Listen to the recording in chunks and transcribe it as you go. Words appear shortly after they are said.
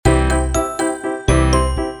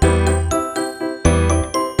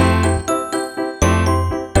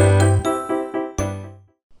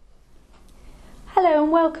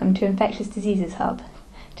welcome to Infectious Diseases Hub.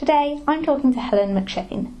 Today I'm talking to Helen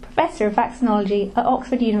McShane, Professor of Vaccinology at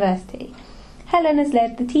Oxford University. Helen has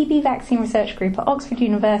led the TB vaccine research group at Oxford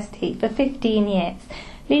University for 15 years,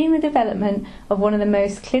 leading the development of one of the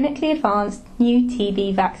most clinically advanced new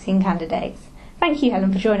TB vaccine candidates. Thank you,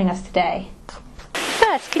 Helen, for joining us today.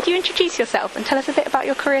 First, could you introduce yourself and tell us a bit about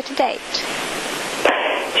your career to date?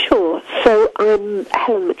 Sure. So I'm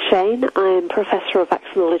Helen McShane. I'm Professor of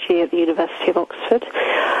Vaccinology at the University of Oxford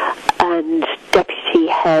and Deputy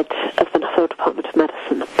Head of the Nuffield Department of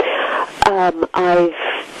Medicine.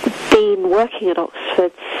 I've been working at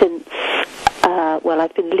Oxford since,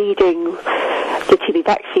 I've been leading the TB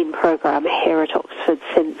vaccine programme here at Oxford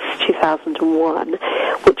since 2001,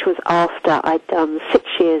 which was after I'd done 6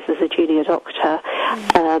 years as a junior doctor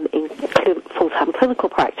in full-time clinical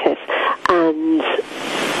practice and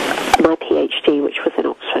my PhD, which was in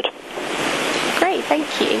Oxford. Great, thank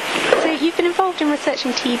you. So you've been involved in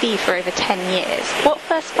researching TB for over 10 years. What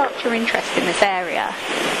first sparked your interest in this area?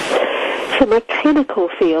 So my clinical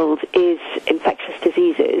field is infectious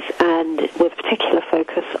diseases and with particular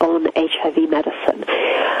focus on HIV medicine.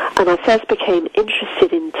 And I first became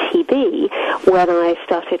interested in TB when I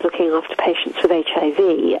started looking after patients with HIV,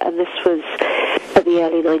 and this was at the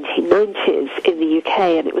early 1990s in the UK,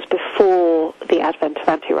 and it was before the advent of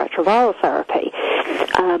antiretroviral therapy.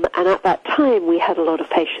 And at that time we had a lot of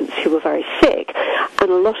patients who were very sick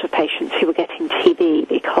and a lot of patients who were getting TB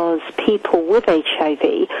because people with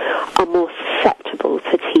HIV are more susceptible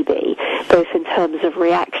to TB, both in terms of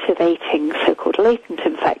reactivating so-called latent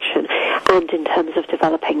infection and in terms of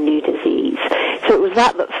developing new disease. So it was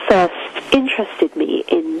that first interested me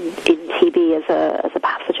in TB as a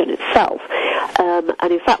pathogen itself.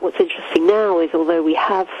 And in fact what's interesting now is although we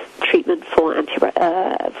have treatment for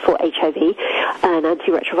HIV and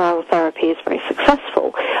antiretroviral therapy is very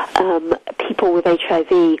successful, people with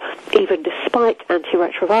HIV, even despite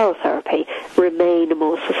antiretroviral therapy, remain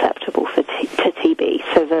more susceptible to TB.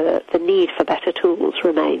 So the need for better tools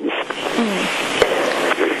remains.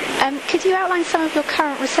 Could you outline some of your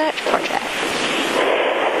current research projects?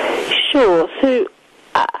 Sure. So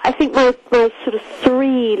I think my sort of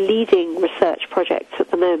three leading research projects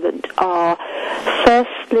at the moment are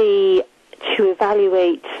firstly to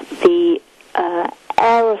evaluate the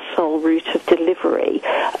aerosol route of delivery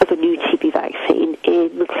of a new TB vaccine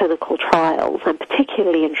in clinical trials. I'm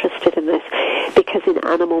particularly interested in this because in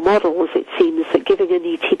animal models it seems that giving a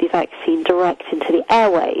new TB vaccine direct into the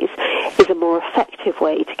airways is a more effective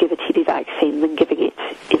way to give a TB vaccine than giving it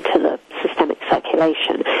into the systemic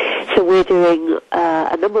circulation. So we're doing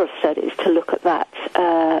a number of studies to look at that,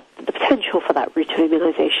 the potential for that route of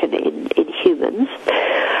immunization in humans.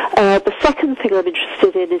 The second thing I'm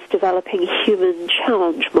interested in is developing human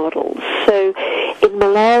challenge models. So in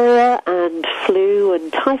malaria and flu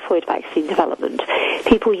and typhoid vaccine development,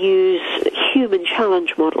 people use human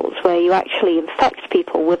challenge models where you actually infect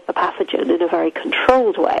people with the pathogen in a very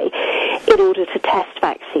controlled way in order to test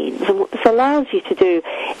vaccines. And what this allows you to do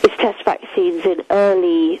is test vaccines in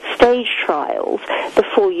early stage trials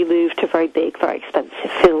before you move to very big, very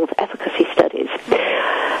expensive field efficacy studies.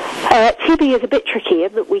 TB is a bit tricky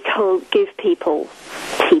in that we can't give people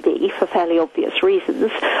TB for fairly obvious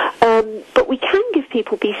reasons, but we can give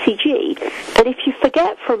people BCG. And if you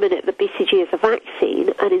forget for a minute that BCG is a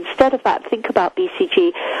vaccine, and instead of that think about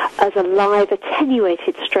BCG as a live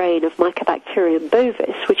attenuated strain of Mycobacterium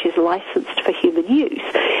bovis, which is licensed for human use,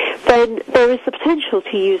 then there is the potential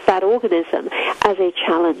to use that organism as a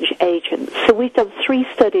challenge agent. So we've done 3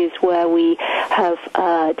 studies where we have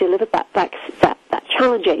delivered that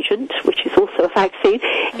challenge agent, which is also a vaccine,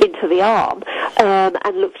 into the arm,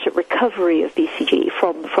 and looked at recovery of BCG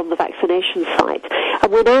from the vaccination site.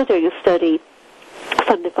 And we're now doing a study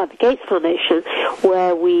funded by the Gates Foundation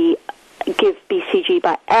where we give BCG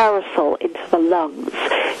by aerosol into the lungs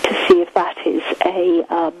to see if that is a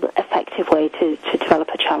effective way to develop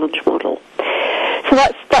a challenge model. So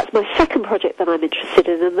that's my second project that I'm interested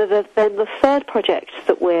in. And then the third project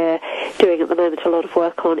that we're doing at the moment a lot of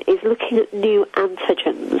work on is looking at new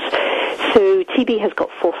antigens. So TB has got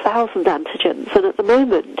 4,000 antigens, and at the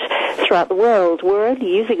moment throughout the world we're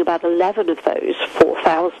only using about 11 of those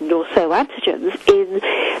 4,000 or so antigens in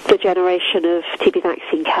the generation of TB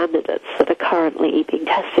vaccine candidates that are currently being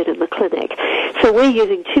tested in the clinic. So we're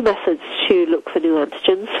using 2 methods to look for new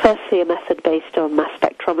antigens. Firstly, a method based on mass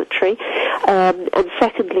spectrometry, and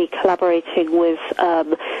secondly, collaborating with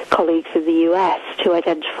colleagues in the US to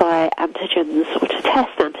identify antigens or to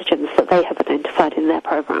test antigens that they have identified in their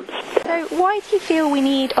programs. So why do you feel we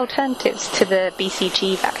need alternatives to the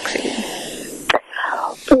BCG vaccine?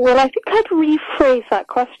 Well, I think I'd rephrase that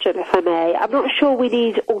question, if I may. I'm not sure we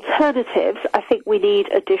need alternatives. I think we need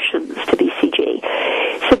additions to BCG.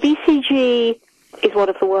 So BCG is one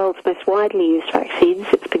of the world's most widely used vaccines.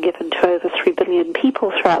 It's been given to over 3 billion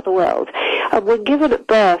people throughout the world. And when given at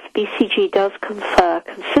birth, BCG does confer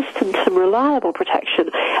consistent and reliable protection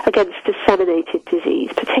against disseminated disease,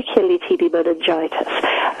 particularly TB meningitis,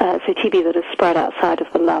 so TB that is spread outside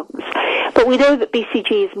of the lungs. But we know that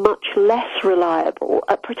BCG is much less reliable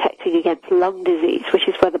at protecting against lung disease, which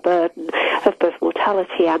is where the burden of both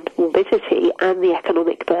mortality and morbidity and the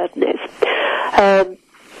economic burden is.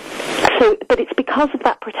 But it's because of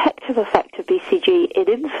that protective effect of BCG in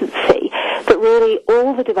infancy that really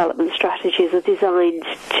all the development strategies are designed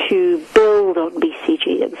to build on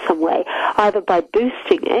BCG in some way, either by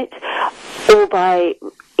boosting it or by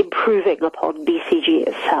improving upon BCG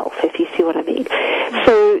itself, if you see what I mean.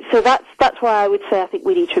 So that's why I would say I think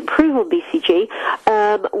we need to improve on BCG.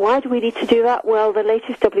 Why do we need to do that? Well, the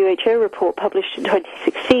latest WHO report published in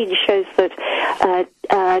 2016 shows that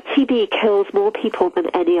TB kills more people than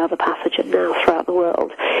any other pathogen now throughout the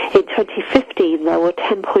world. In 2015, there were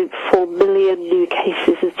 10.4 million new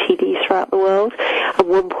cases of TB throughout the world and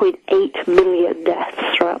 1.8 million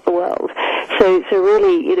deaths throughout the world. So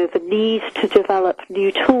really, the need to develop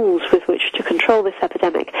new tools with which to control this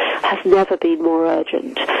epidemic has never been more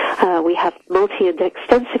urgent. We have multi and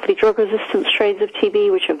extensively drug-resistant strains of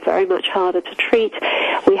TB, which are very much harder to treat.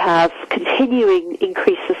 We have continuing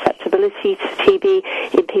increased susceptibility to TB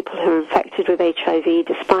in people who are infected with HIV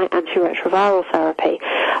despite antiretroviral therapy.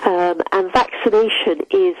 And vaccination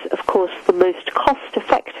is, of course, the most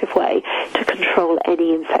cost-effective way to control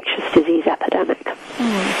any infectious disease epidemic.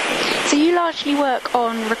 So you largely work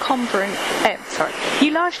on recombinant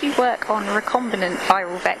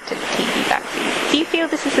viral vector TB vaccines. Do you feel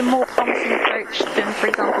this is a more promising approach than, for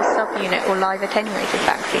example, subunit or live attenuated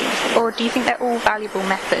vaccines? Or do you think they're all valuable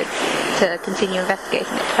methods to continue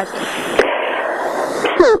investigating at present?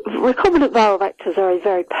 So, recombinant viral vectors are a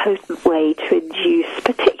very potent way to induce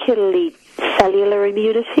particularly cellular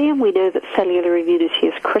immunity, and we know that cellular immunity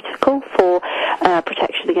is critical for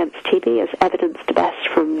protection against TB, as evidenced best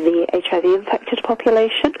from the HIV-infected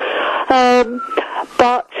population.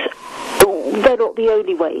 But they're not the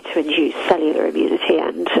only way to induce cellular immunity,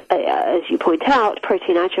 and as you point out,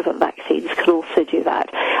 protein adjuvant vaccines can also do that.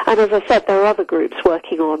 And as I said, there are other groups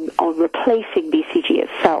working on replacing BCG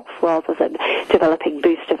itself rather than developing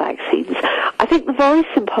booster vaccines. I think the very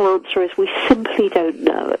simple answer is we simply don't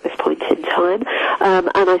know at this point in time,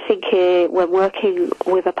 and I think when working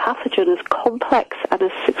with a pathogen as complex and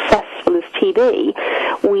as successful as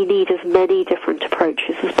TB, we need as many different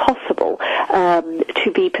approaches as possible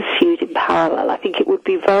to be pursued in parallel. I think it would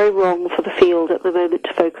be very wrong for the field at the moment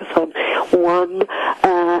to focus on one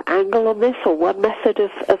angle on this or one method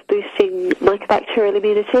of boosting mycobacterial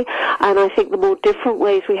immunity, and I think the more different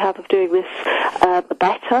ways we have of doing this, the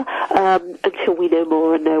better, until we know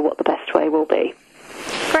more and know what the best way will be.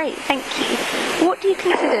 Great, thank you. What do you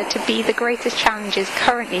consider to be the greatest challenges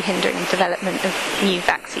currently hindering the development of new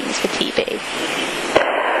vaccines for TB?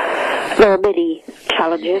 There are many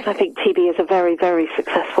challenges. I think TB is a very, very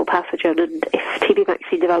successful pathogen, and if TB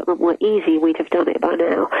vaccine development were easy, we'd have done it by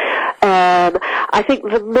now. I think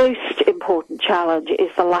the most important challenge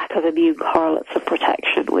is the lack of immune correlates of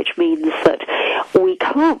protection, which means that we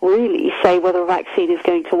can't really say whether a vaccine is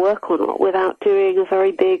going to work or not without doing a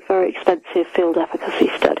very big, very expensive field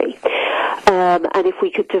efficacy study. And if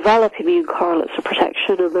we could develop immune correlates of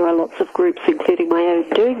protection, and there are lots of groups, including my own,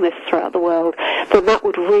 doing this throughout the world, then that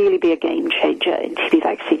would really be a game changer in TB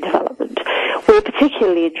vaccine development. We're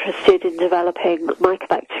particularly interested in developing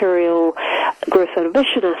mycobacterial growth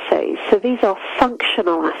inhibition assays. So these are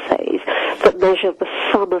functional assays that measure the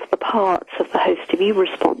sum of the parts of the host immune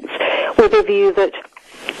response, with a view that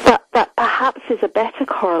perhaps is a better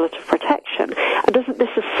correlate of protection and doesn't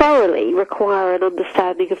necessarily require an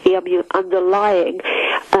understanding of the underlying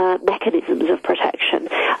mechanisms of protection.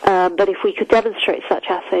 But if we could demonstrate such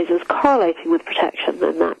assays as correlating with protection,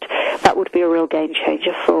 then that would be a real game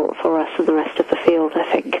changer for us and the rest of the field,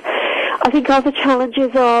 I think. I think other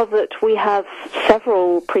challenges are that we have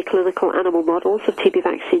several preclinical animal models of TB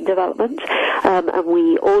vaccine development, and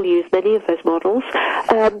we all use many of those models,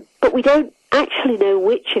 but we don't actually know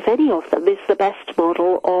which, if any of them, is the best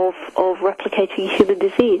model of replicating human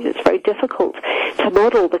disease. It's very difficult to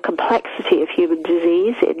model the complexity of human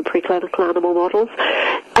disease in preclinical animal models,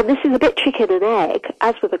 and this is a bit chicken and egg.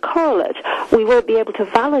 As with a correlate, we won't be able to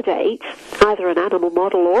validate either an animal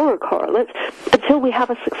model or a correlate until we have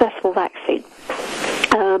a successful vaccine.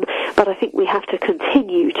 But I think we have to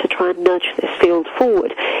continue to try and nudge this field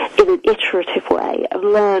forward in an iterative way and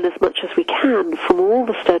learn as much as we can from all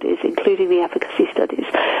the studies, including the efficacy studies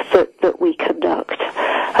that we conduct.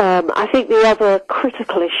 I think the other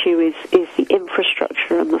critical issue is the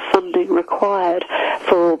infrastructure and the funding required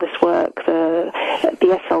for all this work, the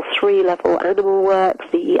BSL-3 level animal work,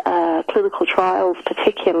 the clinical trials,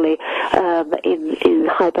 particularly in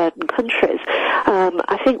high-burden countries.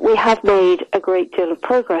 I think we have made a great deal of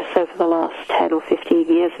progress over the last 10 or 15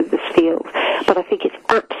 years in this field, but I think it's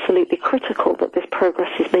absolutely critical that this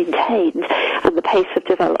progress is maintained and the pace of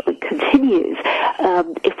development continues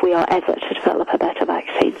if we are ever to develop a better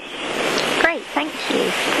vaccine. Great, thank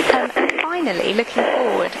you. And finally, looking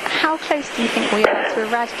forward, how close do you think we are to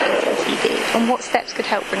eradicating TB, and what steps could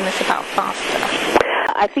help bring this about faster?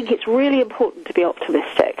 I think it's really important to be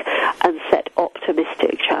optimistic and set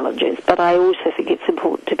optimistic challenges, but I also think it's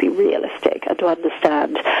important to be realistic and to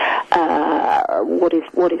understand what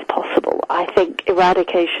is possible. I think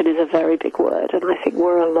eradication is a very big word, and I think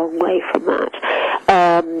we're a long way from that.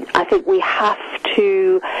 I think we have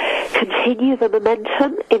to continue the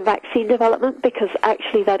momentum in vaccine development, because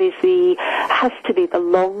actually that has to be the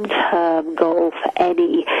long-term goal for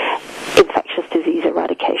any infectious disease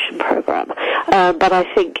eradication program. But I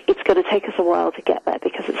think it's going to take us a while to get there,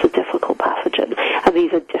 because it's a difficult pathogen, and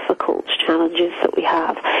these are difficult challenges that we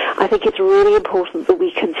have. I think it's really important that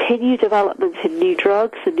we continue development in new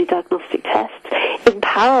drugs and new diagnostic tests in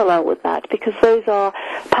parallel with that, because those are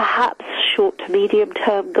perhaps short to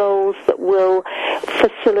medium-term goals that will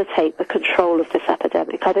facilitate the control of this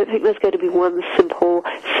epidemic. I don't think there's going to be one simple,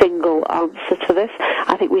 single answer to this.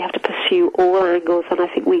 I think we have to pursue all angles, and I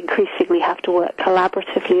think we increasingly have to work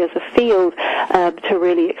collaboratively as a field to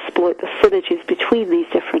really exploit the synergies between these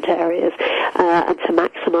different areas and to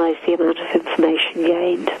maximise the amount of information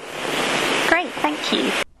gained. Great, thank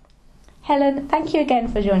you. Helen, thank you again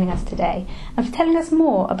for joining us today and for telling us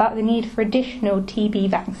more about the need for additional TB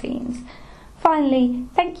vaccines. Finally,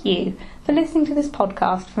 thank you for listening to this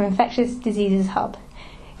podcast from Infectious Diseases Hub.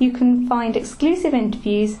 You can find exclusive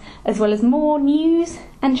interviews as well as more news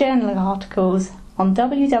and journal articles on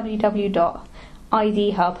www.idhub.com.